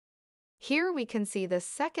Here we can see the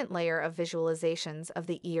second layer of visualizations of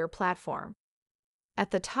the HEIR platform.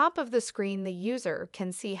 At the top of the screen, the user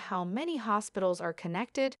can see how many hospitals are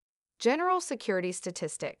connected, general security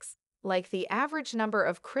statistics, like the average number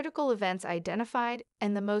of critical events identified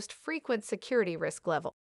and the most frequent security risk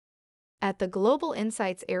level. At the Global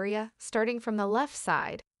Insights area, starting from the left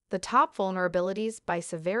side, the top vulnerabilities by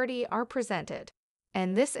severity are presented,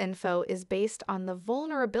 and this info is based on the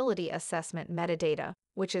vulnerability assessment metadata,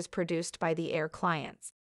 which is produced by the HEIR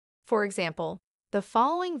clients. For example, the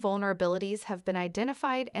following vulnerabilities have been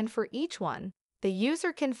identified, and for each one, the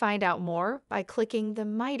user can find out more by clicking the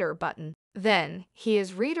MITRE button. Then, he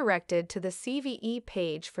is redirected to the CVE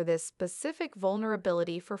page for this specific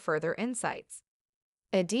vulnerability for further insights.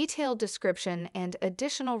 A detailed description and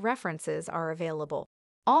additional references are available.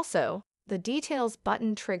 Also, the Details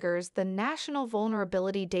button triggers the National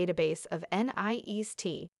Vulnerability Database of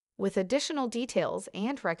NIST with additional details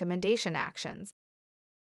and recommendation actions.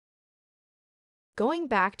 Going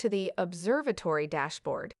back to the Observatory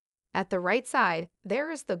dashboard, at the right side,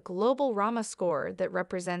 there is the Global RAMA score that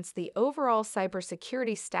represents the overall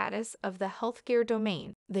cybersecurity status of the healthcare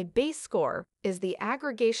domain. The base score is the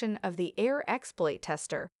aggregation of the HEIR exploit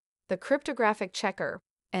tester, the cryptographic checker,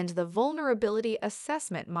 and the vulnerability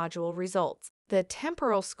assessment module results. The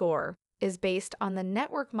temporal score is based on the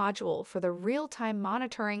network module for the real-time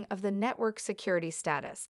monitoring of the network security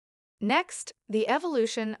status. Next, the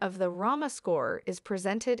evolution of the RAMA score is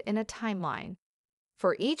presented in a timeline.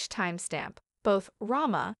 For each timestamp, both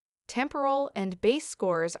RAMA, temporal, and base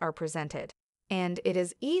scores are presented, and it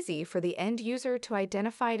is easy for the end user to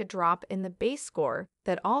identify a drop in the base score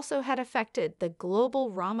that also had affected the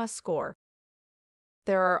global RAMA score.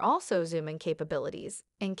 There are also zoom-in capabilities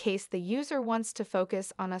in case the user wants to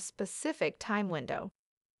focus on a specific time window.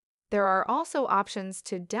 There are also options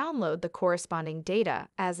to download the corresponding data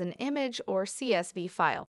as an image or CSV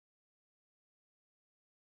file.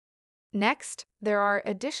 Next, there are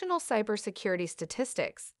additional cybersecurity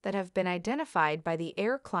statistics that have been identified by the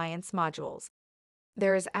HEIR clients modules.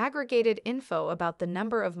 There is aggregated info about the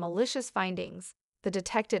number of malicious findings, the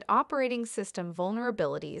detected operating system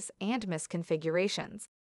vulnerabilities and misconfigurations,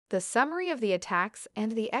 the summary of the attacks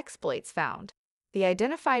and the exploits found, the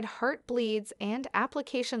identified heartbleeds and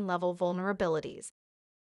application-level vulnerabilities.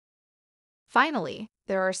 Finally,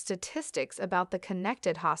 there are statistics about the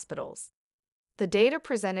connected hospitals. The data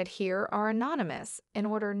presented here are anonymous in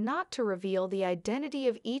order not to reveal the identity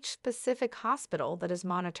of each specific hospital that is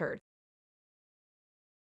monitored.